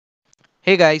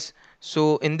Hey guys,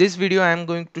 so in this video I am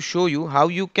going to show you how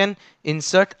you can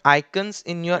insert icons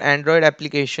in your Android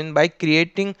application by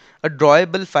creating a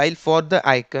drawable file for the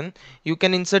icon. You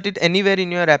can insert it anywhere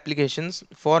in your applications.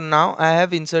 For now I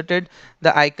have inserted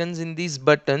the icons in these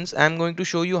buttons. I am going to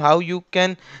show you how you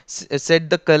can set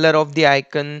the color of the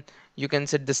icon. You can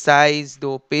set the size, the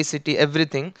opacity,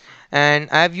 everything. And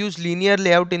I have used linear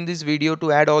layout in this video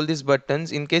to add all these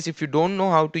buttons. In case if you don't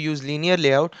know how to use linear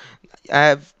layout, I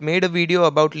have made a video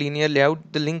about linear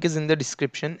layout. The link is in the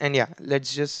description. And yeah,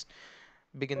 let's just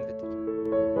begin with it.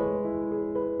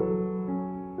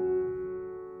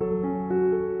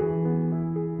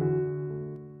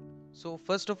 So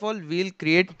first of all, we'll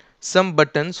create some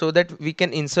buttons so that we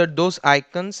can insert those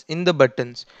icons in the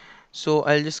buttons. So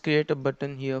I'll just create a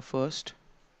button here first.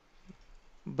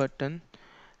 Button,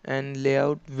 and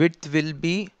layout width will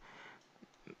be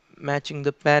matching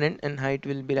the parent and height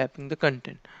will be wrapping the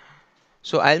content.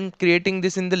 So I'm creating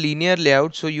this in the linear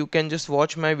layout, so you can just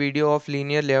watch my video of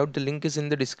linear layout. The link is in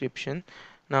the description.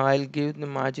 Now I'll give the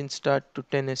margin start to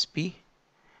 10 sp.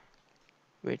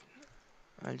 Wait,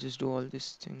 I'll just do all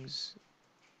these things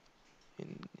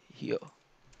in here.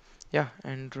 Yeah,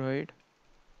 Android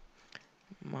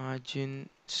margin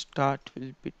start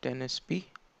will be 10 sp,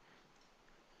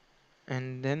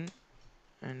 and then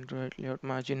Android layout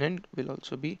margin end will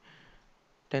also be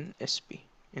 10 sp.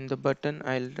 In the button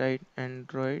I'll write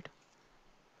Android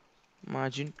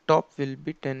margin top will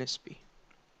be 10 sp.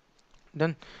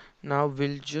 Done. Now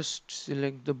we'll just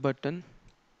select the button,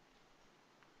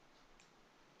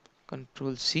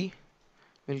 Control C.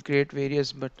 We'll create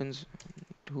various buttons,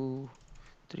 2,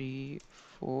 3,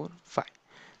 4, 5.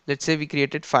 Let's say we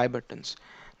created 5 buttons.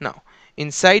 Now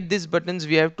inside these buttons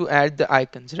we have to add the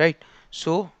icons, right?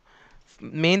 So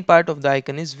main part of the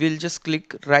icon is we'll just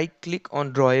right click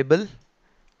on drawable,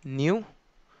 new,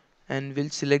 and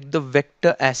we'll select the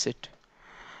vector asset.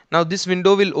 Now this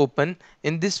window will open.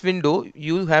 In this window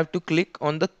you have to click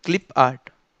on the clip art.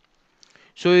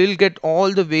 So you'll get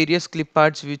all the various clip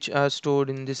arts which are stored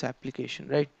in this application,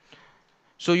 right?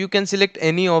 So you can select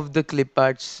any of the clip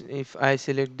arts. If I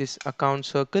select this account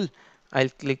circle, I'll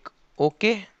click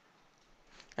OK,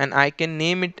 and I can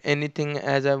name it anything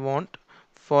as I want.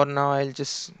 For now I'll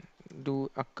just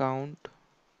do account.xml.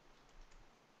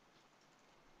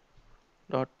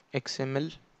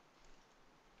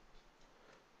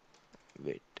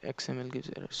 Wait, XML gives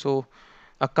error. So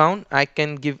account, I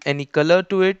can give any color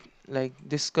to it, like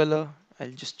this color.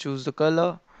 I'll just choose the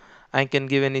color. I can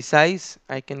give any size.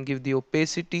 I can give the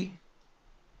opacity.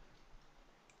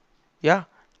 Yeah,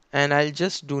 and I'll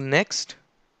just do next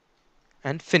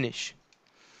and finish.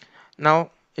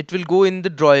 Now it will go in the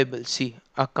drawable, see,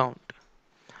 account.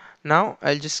 Now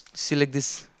I'll just select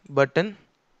this button.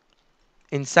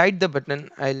 Inside the button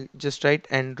I'll just write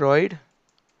Android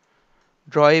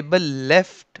drawable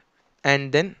left,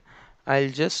 and then I'll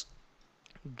just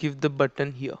give the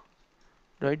button here,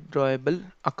 right? Drawable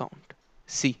account.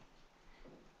 See,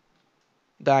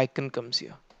 the icon comes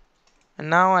here. And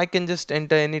now I can just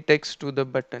enter any text to the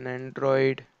button,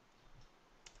 Android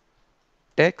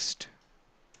text,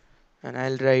 and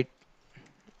I'll write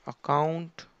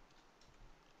account.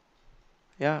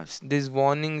 Yeah, these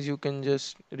warnings, you can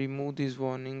just remove these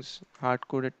warnings, hard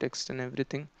coded text and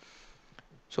everything.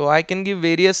 So I can give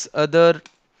various other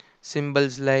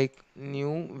symbols like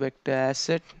new vector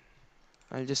asset.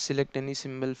 I'll just select any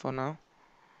symbol for now.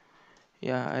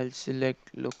 Yeah, I'll select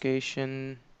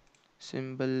location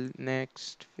symbol,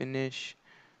 next, finish.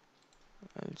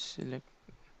 I'll select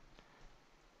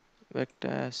vector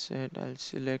asset. I'll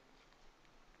select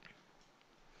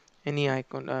any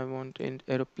icon I want in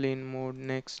aeroplane mode,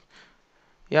 next.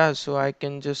 Yeah, so I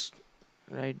can just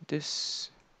write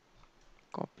this,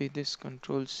 copy this,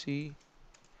 Control C,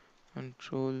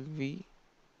 Control V,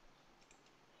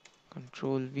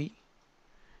 Control V,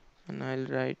 and I'll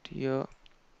write here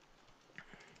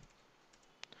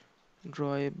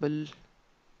drawable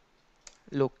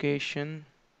location.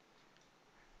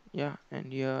 Yeah,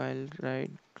 and here I'll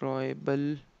write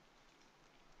drawable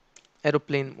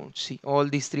aeroplane mode. See, all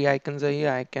these three icons are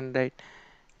here. I can write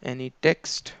any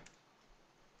text,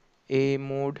 A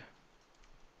mode,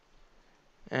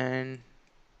 and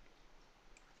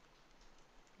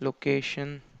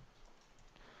location.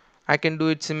 I can do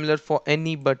it similar for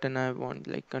any button I want,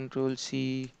 like Control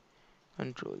C,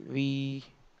 Control V.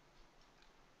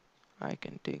 I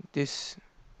can take this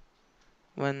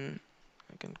one,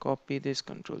 I can copy this,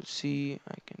 Control C,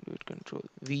 I can do it Control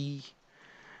V.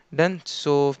 Done.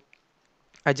 So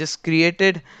I just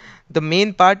created the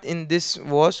main part in this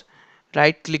was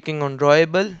right clicking on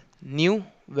drawable, new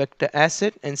vector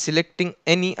asset, and selecting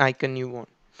any icon you want.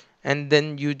 and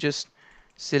then you just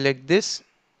select this,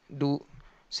 do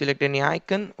select any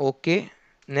icon, okay,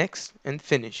 next, and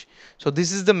finish. So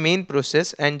this is the main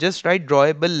process, and just write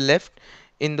drawable left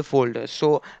in the folder.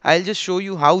 So I'll just show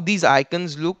you how these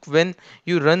icons look when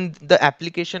you run the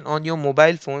application on your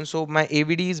mobile phone. So my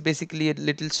AVD is basically a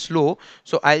little slow,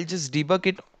 so I'll just debug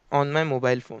it on my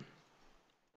mobile phone.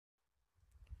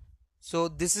 So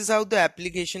this is how the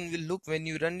application will look when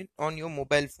you run it on your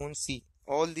mobile phone. See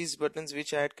all these buttons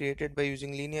which I had created by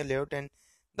using linear layout, and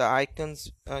the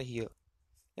icons are here,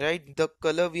 right? The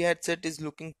color we had set is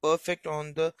looking perfect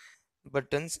on the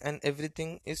buttons, and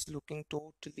everything is looking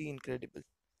totally incredible.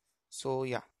 So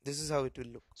yeah, this is how it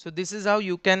will look. So this is how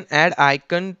you can add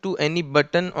icon to any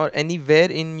button or anywhere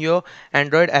in your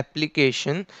Android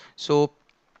application. So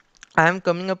I am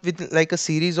coming up with like a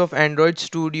series of Android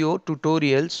Studio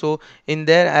tutorials. So in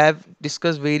there I have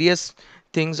discussed various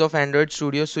things of Android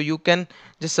Studio. So you can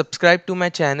just subscribe to my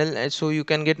channel, so you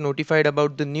can get notified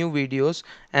about the new videos,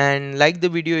 and like the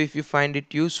video if you find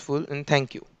it useful, and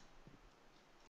thank you.